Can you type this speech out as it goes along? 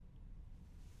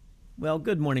Well,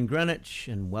 good morning, Greenwich,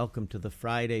 and welcome to the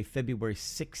Friday, February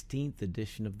 16th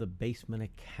edition of the Basement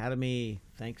Academy.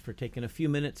 Thanks for taking a few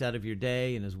minutes out of your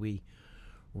day, and as we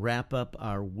wrap up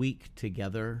our week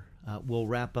together, we'll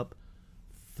wrap up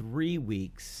 3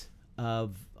 weeks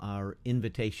of our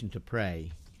invitation to pray.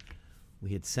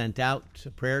 We had sent out a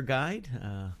prayer guide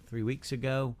 3 weeks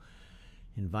ago,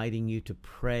 inviting you to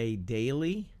pray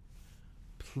daily.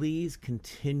 Please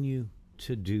continue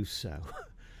to do so.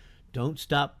 Don't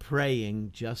stop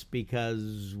praying just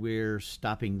because we're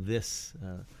stopping this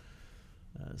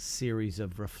series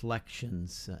of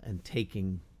reflections and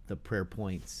taking the prayer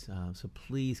points. So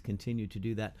please continue to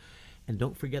do that. And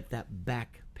don't forget that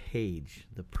back page,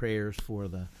 the prayers for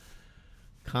the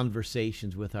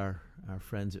conversations with our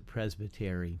friends at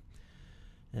Presbytery.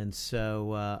 And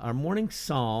so our morning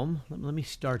psalm, let me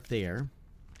start there,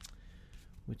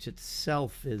 which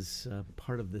itself is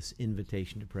part of this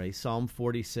invitation to pray. Psalm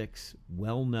 46,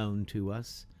 well known to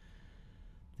us.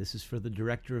 This is for the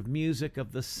director of music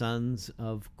of the Sons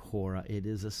of Korah. It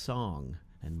is a song,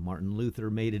 and Martin Luther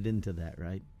made it into that,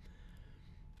 right?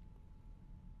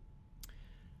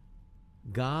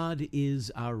 God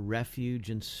is our refuge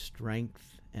and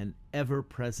strength and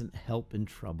ever-present help in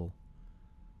trouble.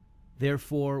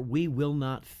 Therefore we will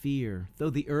not fear, though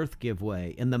the earth give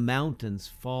way and the mountains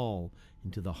fall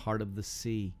into the heart of the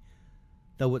sea,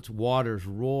 though its waters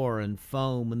roar and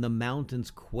foam and the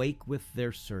mountains quake with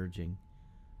their surging.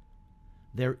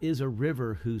 There is a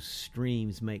river whose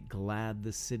streams make glad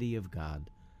the city of God,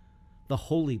 the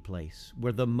holy place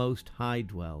where the Most High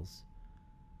dwells.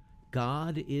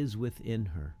 God is within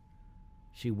her.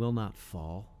 She will not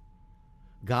fall.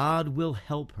 God will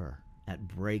help her at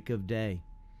break of day.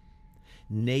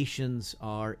 Nations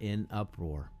are in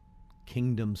uproar.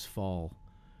 Kingdoms fall.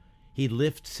 He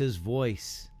lifts his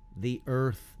voice. The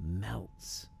earth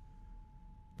melts.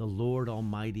 The Lord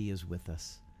Almighty is with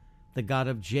us. The God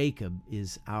of Jacob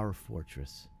is our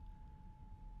fortress.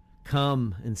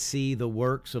 Come and see the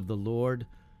works of the Lord,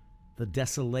 the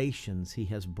desolations he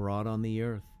has brought on the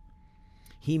earth.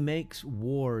 He makes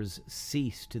wars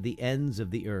cease to the ends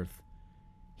of the earth.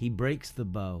 He breaks the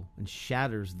bow and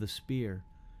shatters the spear.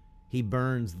 He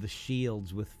burns the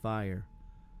shields with fire.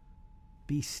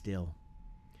 Be still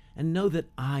and know that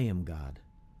I am God.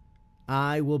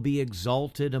 I will be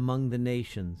exalted among the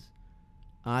nations.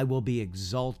 I will be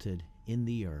exalted in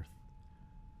the earth.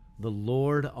 The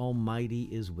Lord Almighty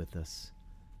is with us.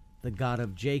 The God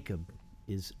of Jacob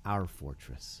is our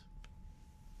fortress.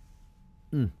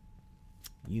 You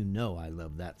know I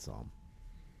love that psalm.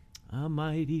 A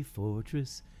mighty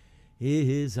fortress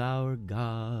is our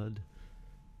God.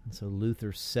 And so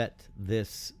Luther set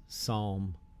this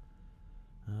psalm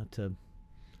to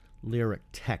lyric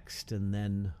text, and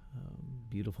then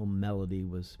beautiful melody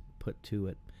was put to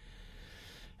it.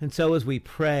 And so as we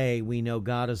pray, we know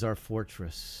God is our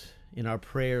fortress. In our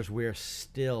prayers, we're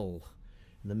still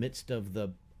in the midst of the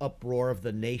uproar of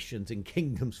the nations and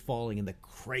kingdoms falling and the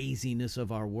craziness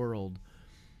of our world.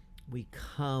 We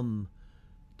come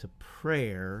to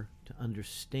prayer to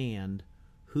understand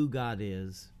who God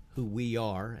is, who we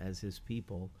are as his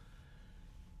people,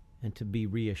 and to be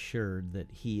reassured that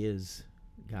he is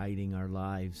guiding our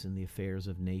lives in the affairs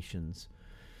of nations.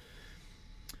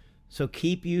 So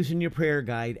keep using your prayer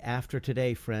guide after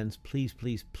today, friends. Please,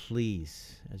 please,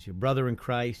 please, as your brother in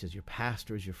Christ, as your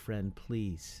pastor, as your friend,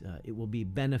 please. It will be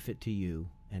benefit to you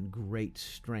and great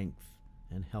strength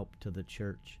and help to the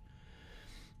church.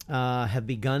 Have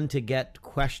begun to get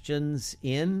questions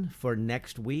in for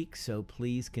next week, so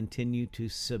please continue to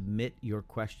submit your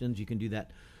questions. You can do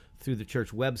that through the church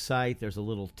website. There's a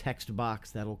little text box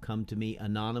that'll come to me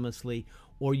anonymously,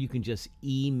 or you can just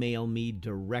email me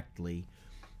directly,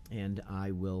 and I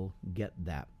will get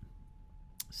that.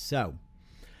 So,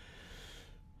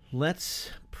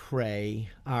 let's pray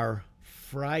our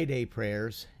Friday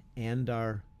prayers and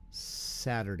our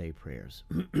Saturday prayers.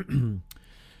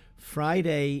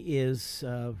 Friday is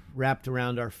wrapped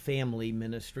around our family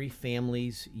ministry,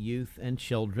 families, youth, and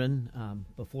children.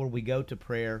 Before we go to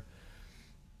prayer,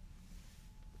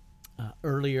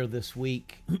 earlier this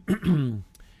week,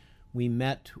 we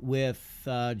met with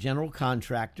general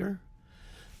contractor,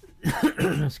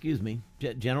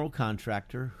 general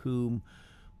contractor whom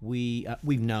we've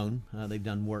known. They've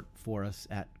done work for us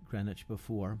at Greenwich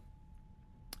before,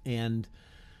 and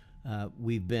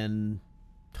we've been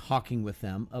talking with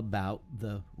them about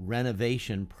the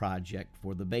renovation project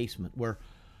for the basement. We're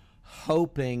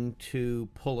hoping to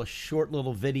pull a short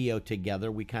little video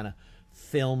together. We kind of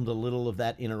filmed a little of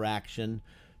that interaction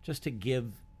just to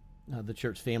give the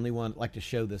church family. We'd like to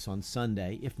show this on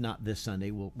Sunday. If not this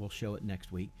Sunday, we'll show it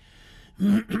next week.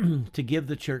 to give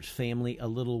the church family a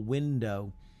little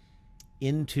window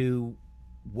into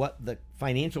what the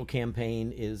financial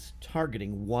campaign is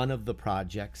targeting. One of the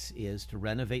projects is to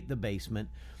renovate the basement.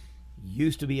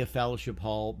 Used to be a fellowship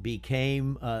hall,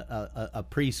 became a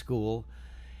preschool.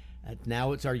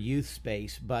 Now it's our youth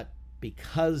space, but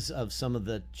because of some of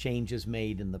the changes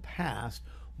made in the past,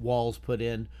 walls put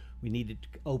in, we needed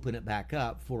to open it back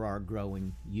up for our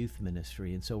growing youth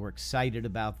ministry. And so we're excited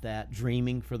about that,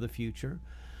 dreaming for the future,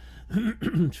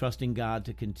 trusting God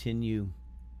to continue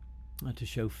to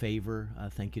show favor.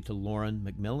 Thank you to Lauren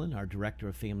McMillan, our Director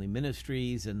of Family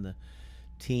Ministries, and the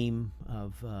team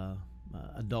of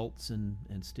adults and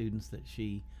students that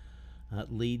she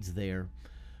leads there.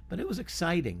 But it was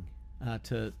exciting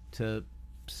to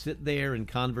sit there in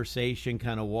conversation,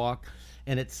 kind of walk.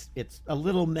 And it's a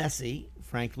little messy,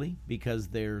 frankly, because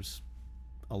there's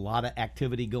a lot of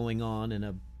activity going on in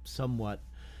a somewhat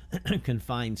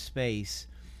confined space.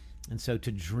 And so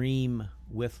to dream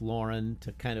with Lauren,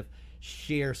 to kind of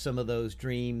share some of those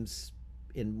dreams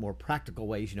in more practical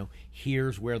ways,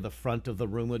 here's where the front of the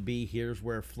room would be, here's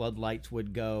where floodlights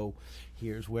would go,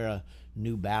 here's where a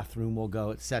new bathroom will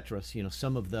go, etc. So,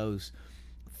 some of those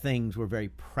things were very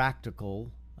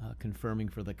practical, confirming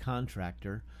for the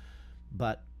contractor.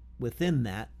 But within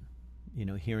that,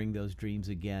 hearing those dreams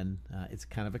again, it's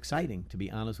kind of exciting, to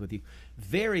be honest with you.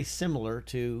 Very similar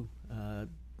to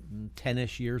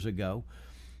 10-ish years ago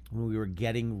when we were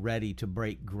getting ready to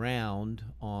break ground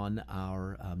on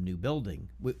our new building.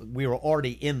 We were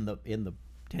already in the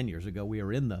 10 years ago, we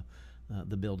were in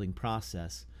the building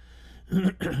process.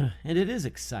 And it is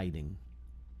exciting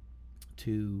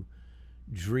to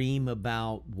dream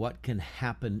about what can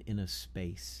happen in a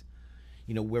space.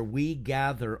 Where we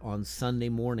gather on Sunday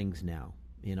mornings now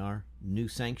in our new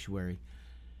sanctuary,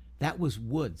 that was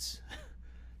woods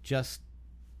just,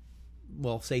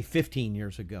 say 15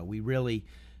 years ago. We really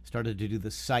started to do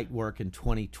the site work in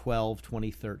 2012,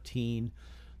 2013,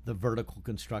 the vertical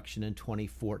construction in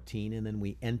 2014, and then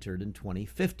we entered in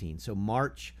 2015. So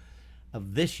March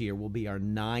of this year will be our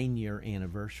 9-year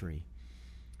anniversary.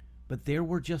 But there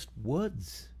were just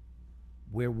woods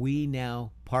where we now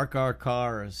park our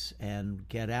cars and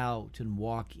get out and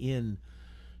walk in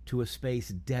to a space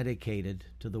dedicated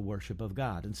to the worship of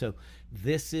God. And so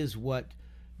this is what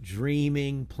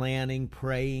dreaming, planning,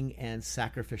 praying, and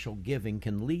sacrificial giving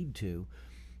can lead to.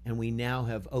 And we now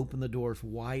have opened the doors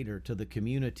wider to the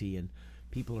community, and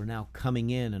people are now coming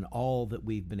in, and all that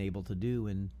we've been able to do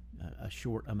in a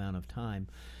short amount of time.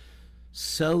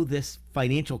 So this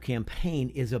financial campaign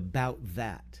is about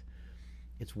that.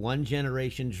 It's one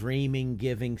generation dreaming,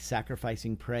 giving,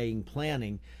 sacrificing, praying,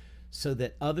 planning, so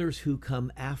that others who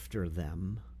come after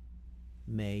them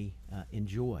may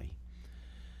enjoy.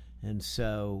 And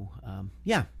so,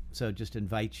 so just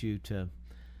invite you to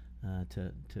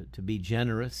be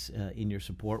generous in your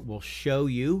support. We'll show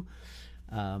you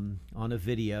on a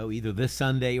video, either this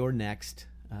Sunday or next,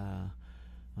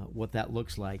 what that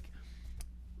looks like.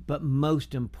 But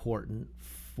most important,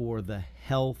 for the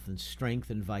health and strength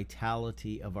and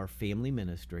vitality of our family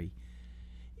ministry,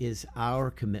 is our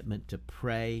commitment to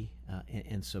pray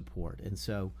and support. And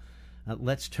so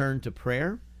let's turn to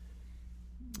prayer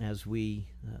as we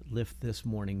lift this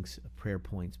morning's prayer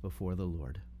points before the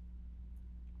Lord.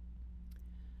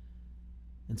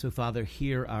 And so, Father,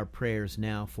 hear our prayers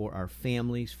now for our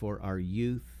families, for our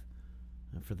youth,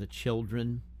 for the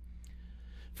children,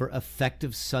 for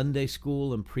effective Sunday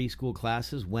school and preschool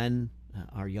classes when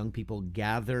our young people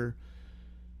gather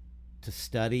to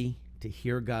study, to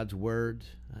hear God's word,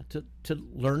 to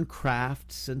learn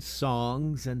crafts and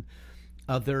songs and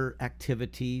other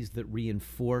activities that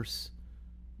reinforce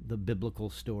the biblical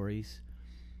stories.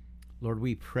 Lord,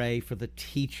 we pray for the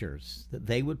teachers, that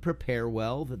they would prepare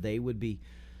well, that they would be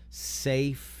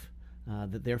safe,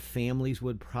 that their families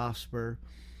would prosper,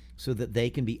 so that they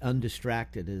can be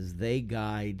undistracted as they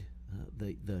guide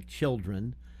the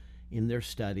children in their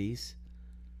studies,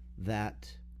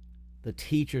 that the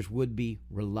teachers would be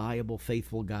reliable,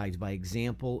 faithful guides by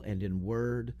example and in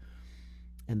word,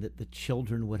 and that the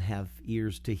children would have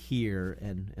ears to hear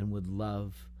and would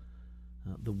love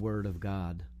the word of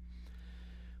God.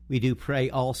 We do pray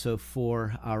also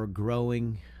for our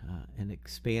growing and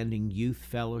expanding youth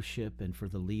fellowship and for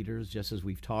the leaders, just as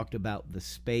we've talked about the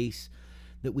space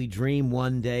that we dream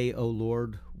one day, O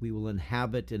Lord, we will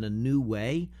inhabit in a new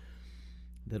way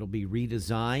that'll be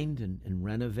redesigned and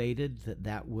renovated,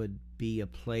 that would be a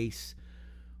place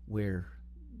where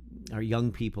our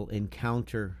young people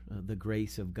encounter the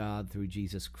grace of God through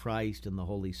Jesus Christ and the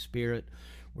Holy Spirit,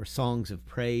 where songs of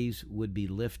praise would be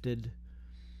lifted.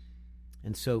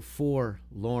 And so for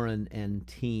Lauren and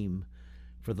team,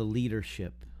 for the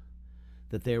leadership,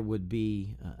 that there would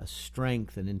be a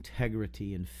strength and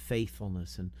integrity and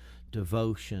faithfulness and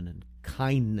devotion and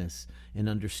kindness and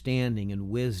understanding and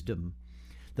wisdom,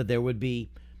 that there would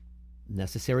be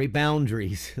necessary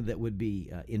boundaries that would be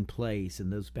in place,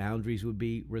 and those boundaries would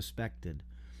be respected.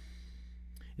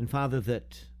 And Father,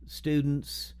 that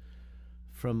students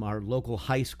from our local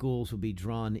high schools would be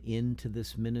drawn into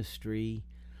this ministry,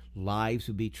 lives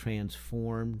would be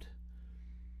transformed,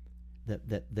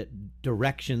 that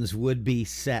directions would be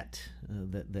set,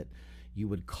 that you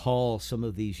would call some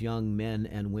of these young men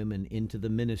and women into the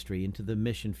ministry, into the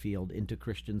mission field, into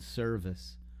Christian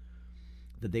service,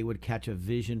 that they would catch a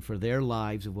vision for their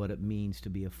lives of what it means to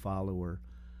be a follower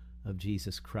of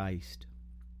Jesus Christ.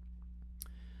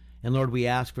 And Lord, we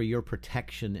ask for your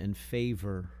protection and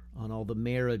favor on all the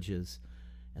marriages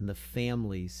and the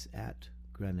families at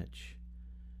Greenwich,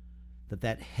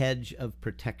 that hedge of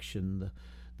protection,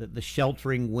 the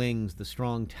sheltering wings, the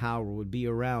strong tower would be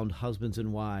around husbands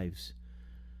and wives,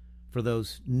 for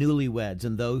those newlyweds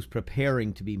and those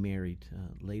preparing to be married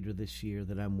later this year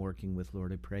that I'm working with.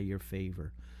 Lord, I pray your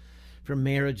favor. For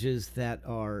marriages that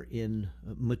are in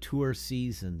mature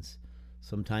seasons,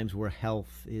 sometimes where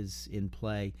health is in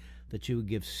play, that you would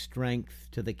give strength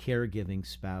to the caregiving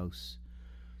spouse.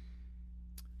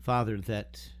 Father,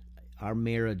 that our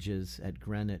marriages at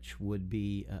Greenwich would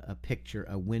be a picture,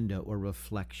 a window, or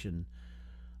reflection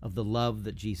of the love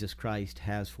that Jesus Christ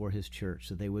has for his church,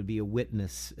 so they would be a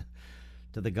witness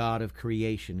to the God of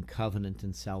creation, covenant,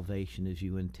 and salvation as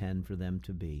you intend for them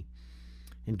to be.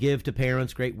 And give to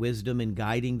parents great wisdom in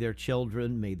guiding their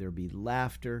children. May there be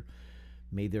laughter.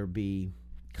 May there be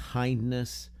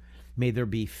kindness. May there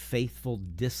be faithful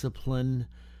discipline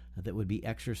that would be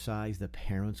exercised. The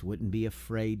parents wouldn't be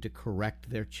afraid to correct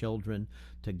their children,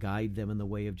 to guide them in the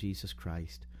way of Jesus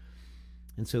Christ.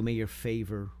 And so may your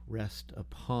favor rest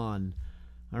upon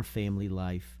our family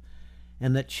life,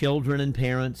 and that children and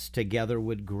parents together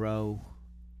would grow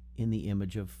in the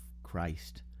image of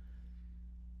Christ.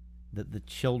 That the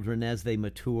children, as they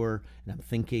mature, and I'm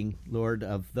thinking, Lord,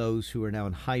 of those who are now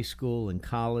in high school and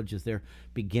college, as they're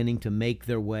beginning to make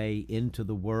their way into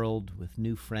the world with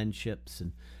new friendships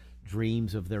and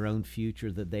dreams of their own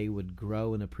future, that they would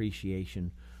grow in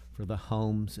appreciation for the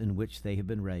homes in which they have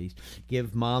been raised.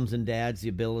 Give moms and dads the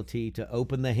ability to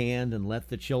open the hand and let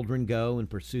the children go and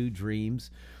pursue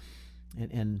dreams.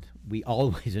 And we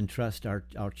always entrust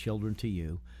our children to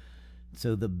you.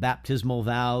 So the baptismal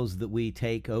vows that we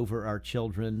take over our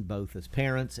children, both as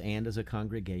parents and as a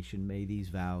congregation, may these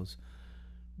vows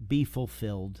be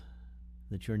fulfilled,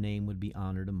 that your name would be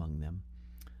honored among them.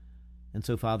 And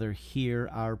so, Father, hear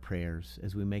our prayers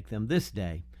as we make them this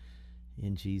day.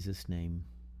 In Jesus' name,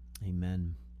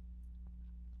 amen.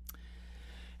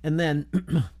 And then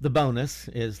the bonus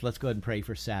is, let's go ahead and pray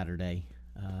for Saturday.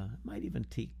 Might even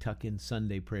tuck in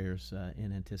Sunday prayers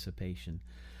in anticipation.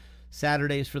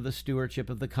 Saturday is for the stewardship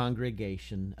of the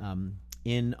congregation.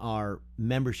 In our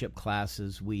membership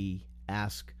classes, we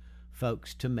ask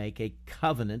folks to make a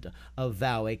covenant, a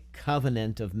vow, a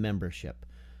covenant of membership.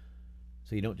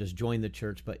 So you don't just join the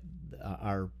church, but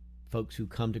our folks who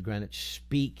come to Greenwich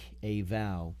speak a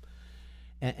vow.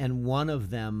 And one of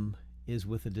them is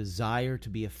with a desire to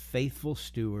be a faithful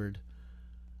steward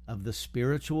of the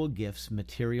spiritual gifts,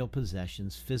 material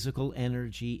possessions, physical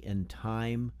energy, and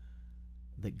time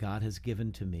that God has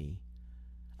given to me.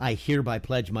 I hereby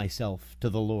pledge myself to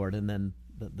the Lord, and then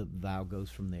the vow goes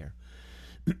from there.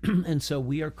 And so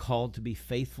we are called to be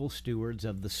faithful stewards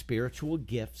of the spiritual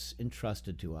gifts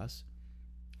entrusted to us.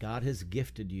 God has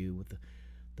gifted you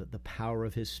with the power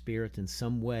of his Spirit in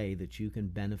some way that you can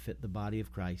benefit the body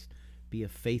of Christ. Be a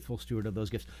faithful steward of those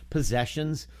gifts.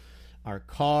 Possessions, our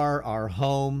car, our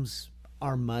homes,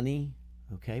 our money,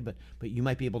 okay? But you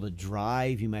might be able to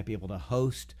drive, you might be able to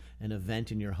host an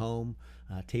event in your home,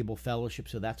 table fellowship.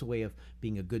 So that's a way of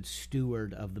being a good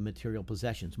steward of the material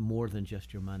possessions, more than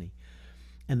just your money.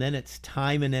 And then it's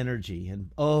time and energy.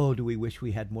 And oh, do we wish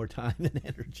we had more time and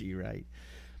energy, right?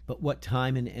 But what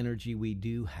time and energy we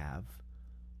do have,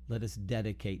 let us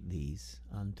dedicate these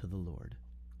unto the Lord.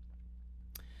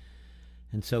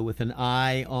 And so with an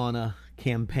eye on a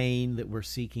campaign that we're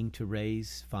seeking to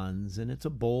raise funds, and it's a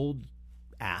bold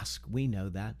ask, we know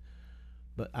that,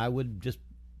 but I would just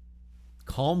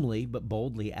calmly but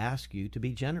boldly ask you to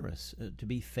be generous, to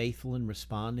be faithful in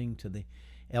responding to the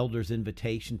elders'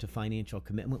 invitation to financial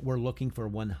commitment. We're looking for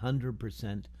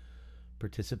 100%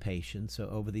 participation. So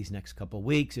over these next couple of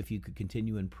weeks, if you could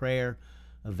continue in prayer,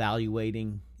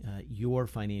 evaluating your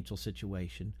financial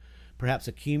situation, perhaps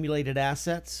accumulated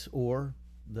assets or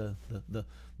the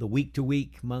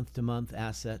week-to-week, month-to-month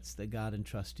assets that God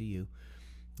entrusts to you.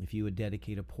 if you would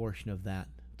dedicate a portion of that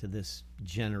to this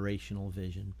generational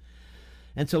vision.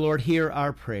 And so, Lord, hear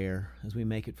our prayer as we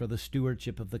make it for the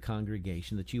stewardship of the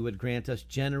congregation, that you would grant us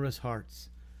generous hearts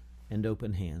and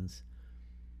open hands,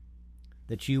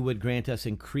 that you would grant us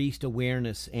increased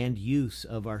awareness and use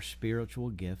of our spiritual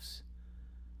gifts,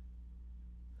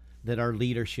 that our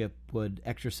leadership would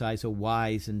exercise a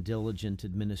wise and diligent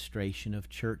administration of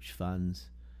church funds,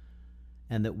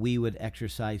 and that we would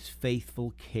exercise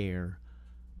faithful care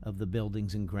of the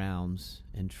buildings and grounds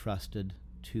entrusted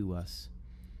to us.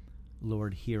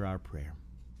 Lord, hear our prayer.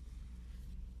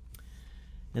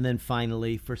 And then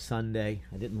finally, for Sunday,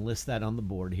 I didn't list that on the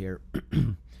board here,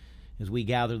 as we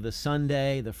gather this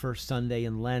Sunday, the first Sunday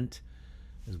in Lent,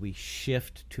 as we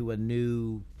shift to a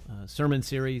new sermon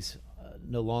series,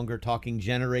 no longer talking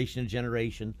generation to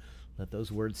generation. Let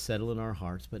those words settle in our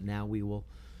hearts. But now we will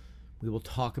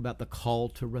talk about the call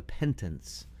to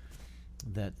repentance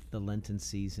that the Lenten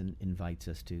season invites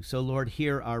us to. So, Lord,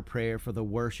 hear our prayer for the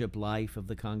worship life of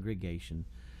the congregation.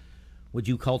 Would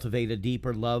you cultivate a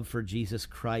deeper love for Jesus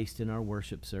Christ in our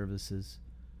worship services?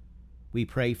 We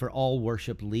pray for all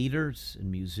worship leaders and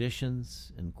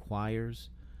musicians and choirs.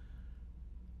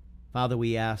 Father,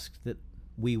 we ask that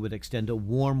we would extend a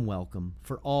warm welcome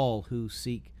for all who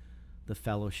seek the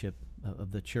fellowship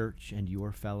of the church and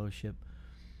your fellowship.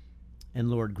 And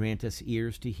Lord, grant us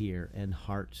ears to hear and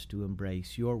hearts to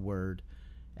embrace your word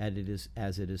as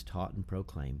it is taught and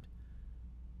proclaimed.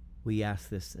 We ask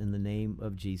this in the name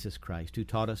of Jesus Christ, who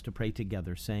taught us to pray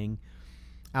together, saying,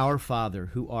 Our Father,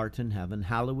 who art in heaven,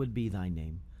 hallowed be thy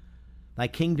name. Thy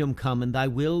kingdom come, and thy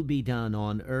will be done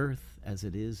on earth as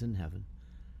it is in heaven.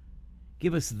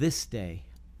 Give us this day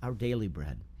our daily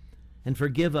bread, and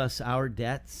forgive us our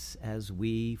debts as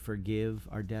we forgive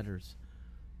our debtors.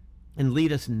 And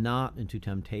lead us not into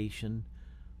temptation,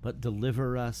 but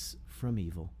deliver us from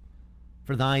evil.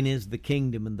 For thine is the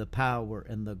kingdom and the power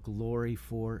and the glory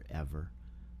forever.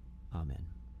 Amen.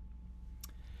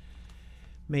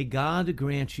 May God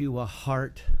grant you a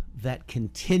heart that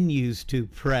continues to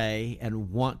pray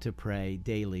and want to pray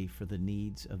daily for the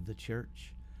needs of the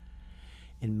church.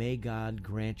 And may God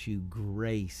grant you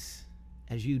grace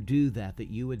as you do that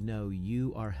you would know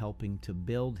you are helping to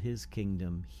build his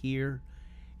kingdom here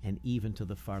and even to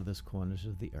the farthest corners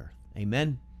of the earth.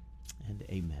 Amen and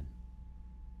amen.